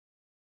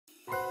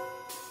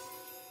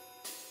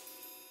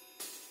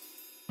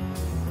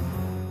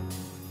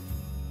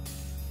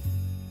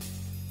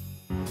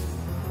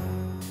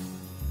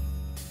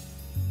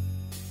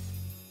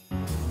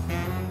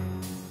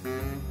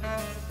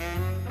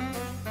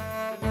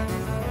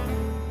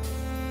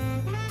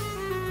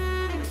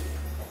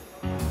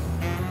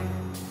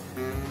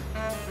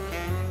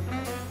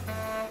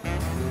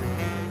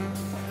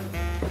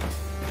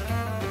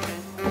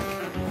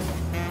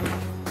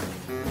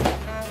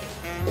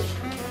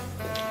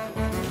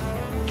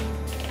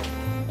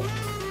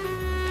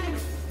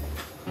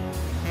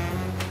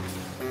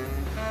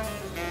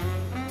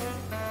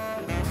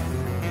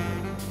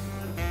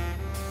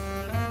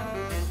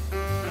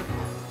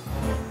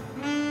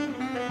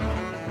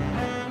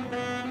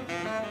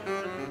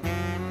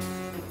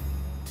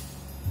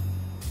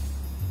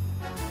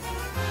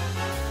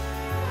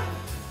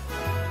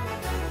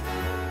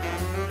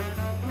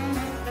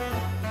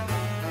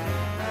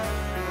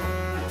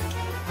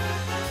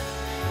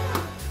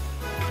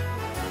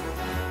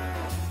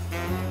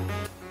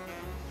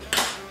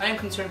I am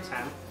concerned,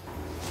 Sam.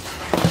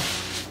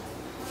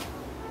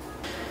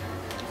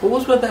 What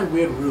was with that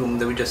weird room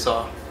that we just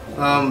saw?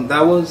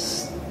 That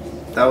was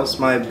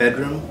my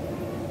bedroom.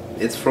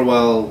 It's for,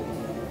 well,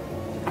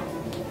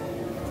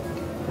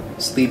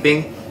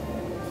 sleeping.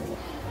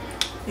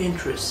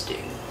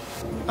 Interesting.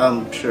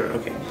 Sure,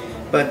 okay.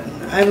 But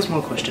I have a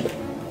small question.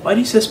 Why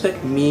do you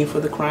suspect me for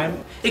the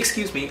crime?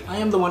 Excuse me, I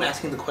am the one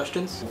asking the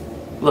questions.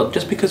 Look,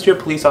 just because you're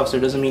a police officer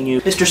doesn't mean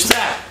you... Mr.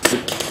 Sam!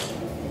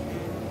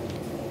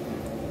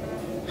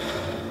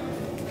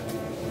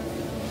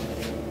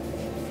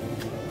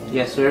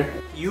 Yes, sir?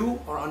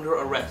 You are under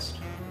arrest.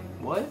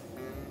 What?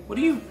 What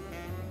do you...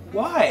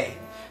 Why?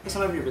 That's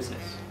none of your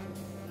business.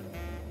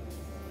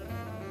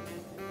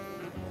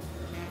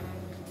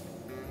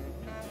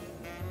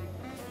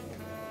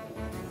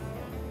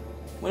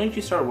 When did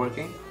you start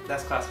working?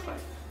 That's classified.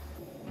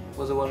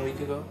 Was it 1 week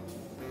ago?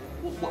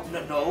 What?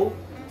 No.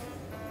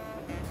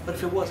 But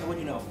if it was, how would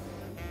you know?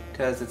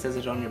 Because it says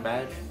it on your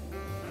badge.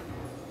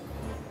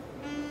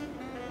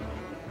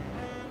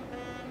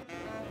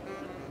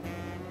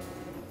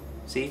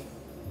 See?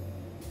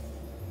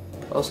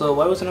 Also,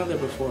 why wasn't I there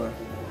before?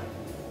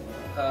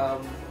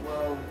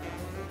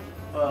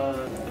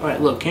 Alright,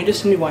 look, can you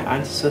just tell me why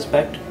I'm the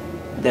suspect?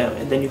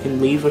 Then you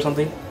can leave or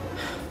something?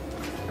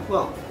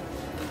 Well...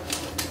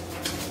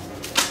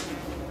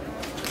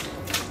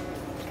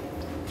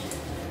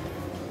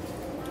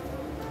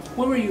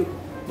 Where were you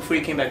before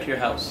you came back to your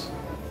house?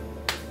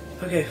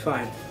 Okay,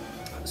 fine.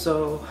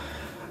 So,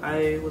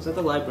 I was at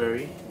the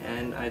library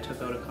and I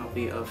took out a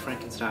copy of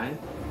Frankenstein.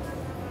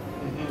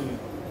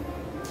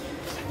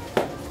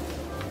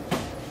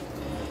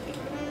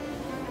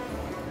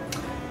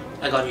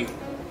 I got you.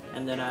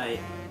 And then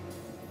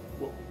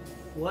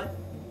What?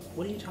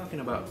 What are you talking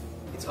about?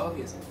 It's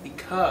obvious.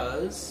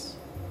 Because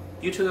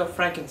you took out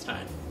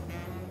Frankenstein.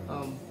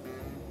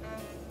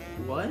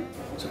 What?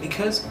 So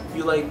because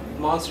you like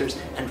monsters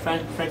and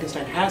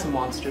Frankenstein has a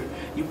monster,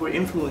 you were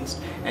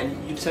influenced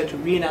and you decided to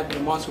reenact what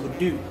a monster would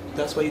do.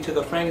 That's why you took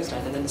out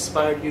Frankenstein and then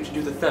inspired you to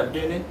do the theft,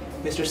 didn't it,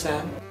 Mr.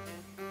 Sam?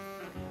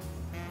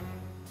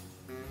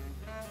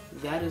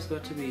 That has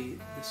got to be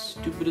the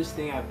stupidest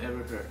thing I've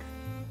ever heard.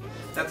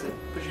 That's it.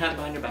 Put your hands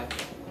behind your back.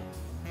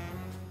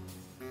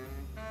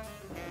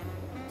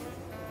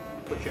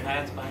 Put your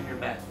hands behind your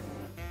back.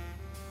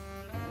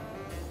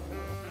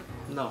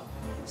 No.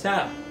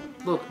 Sam!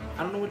 Look,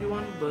 I don't know what you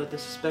want, but the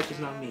suspect is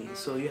not me,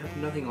 so you have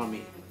nothing on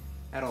me.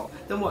 At all.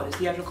 Then what? Is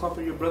the actual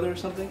culprit your brother or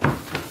something?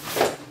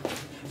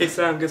 Hey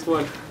Sam, guess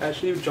what? I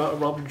actually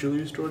robbed a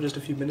jewelry store just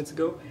a few minutes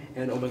ago,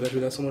 and oh my gosh, we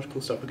got so much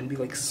cool stuff. We're gonna be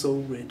like so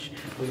rich.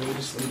 Let me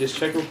just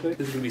check real quick.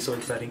 This is gonna be so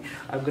exciting.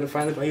 I'm gonna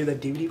finally buy you that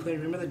DVD player.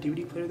 Remember that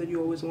DVD player that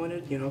you always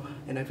wanted? You know,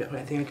 and I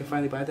think I can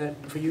finally buy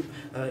that for you.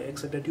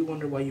 Except I do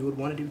wonder why you would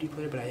want a DVD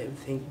player, but I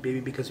think maybe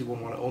because you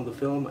won't want to own the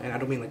film, and I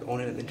don't mean like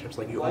own it in terms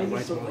of like you own the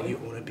rights, but like you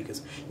own it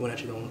because you won't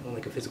actually own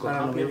like a physical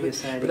copy of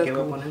it. But that's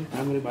cool. I'm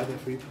gonna buy that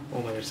for you.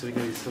 Oh my gosh, so it's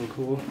gonna be so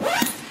cool.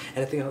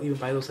 And I think I'll even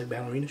buy those like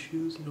ballerina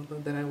shoes, you know,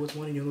 that I always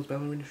wanted. You know those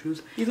ballerina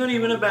shoes? He's not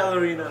even a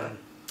ballerina.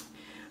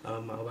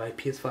 I'll buy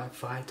PS5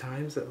 five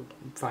times,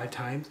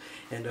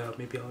 and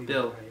maybe I'll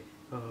even buy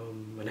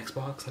an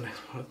Xbox,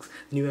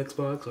 new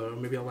Xbox, or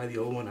maybe I'll buy the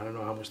old one. I don't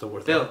know how much they're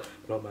worth, but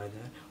I'll buy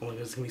that. Oh my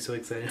gosh, it's gonna be so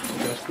exciting! Oh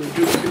my gosh, this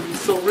dude's gonna be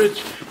so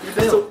rich.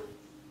 So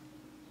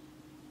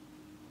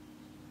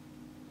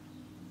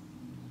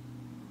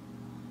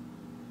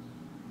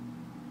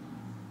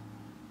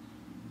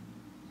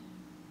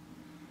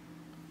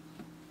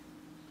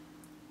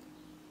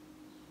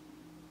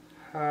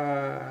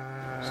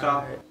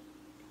stop.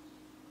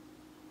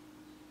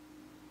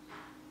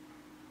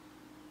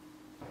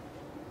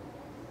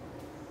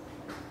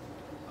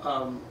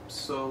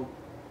 So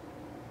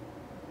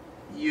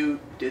you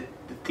did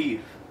the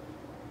thief.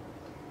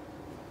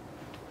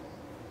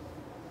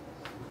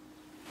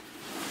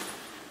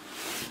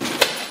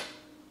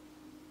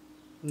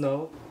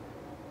 No.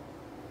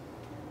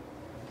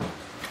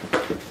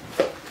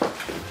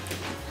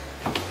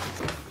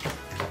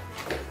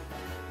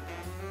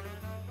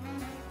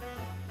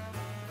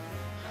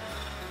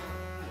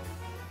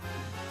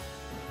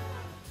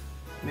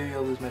 Maybe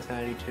I'll lose my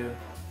sanity too.